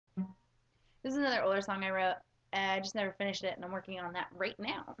This is another older song I wrote. I just never finished it, and I'm working on that right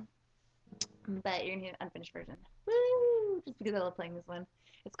now. But you're gonna hear the unfinished version. Woo! Just because I love playing this one.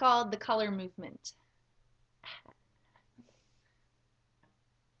 It's called The Color Movement.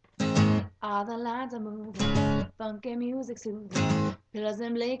 All the lines are moving, funky music soothing, pillows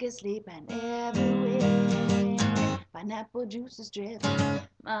and blankets sleeping everywhere. Pineapple juice is dripping,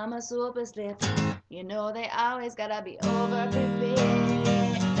 mama soap is slipping. You know they always gotta be over prepared.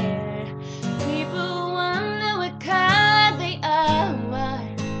 People wonder what kind they are.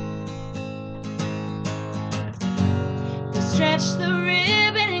 They stretch the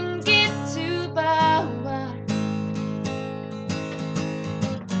ribbon and get too far.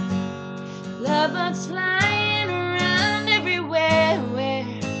 Lovebirds flying around everywhere.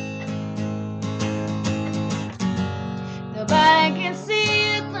 Nobody can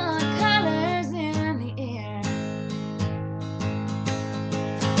see the colors in the air.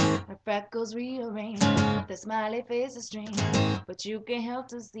 Her freckles rearranged, the smiley face is strange, but you can't help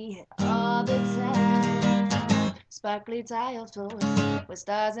to see it all the time. Sparkly tiled floors with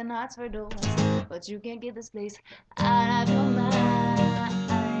stars and hearts for doors, but you can't get this place out of your mind.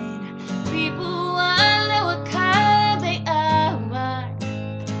 People wonder what kind they are.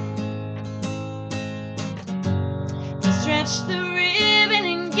 They stretch the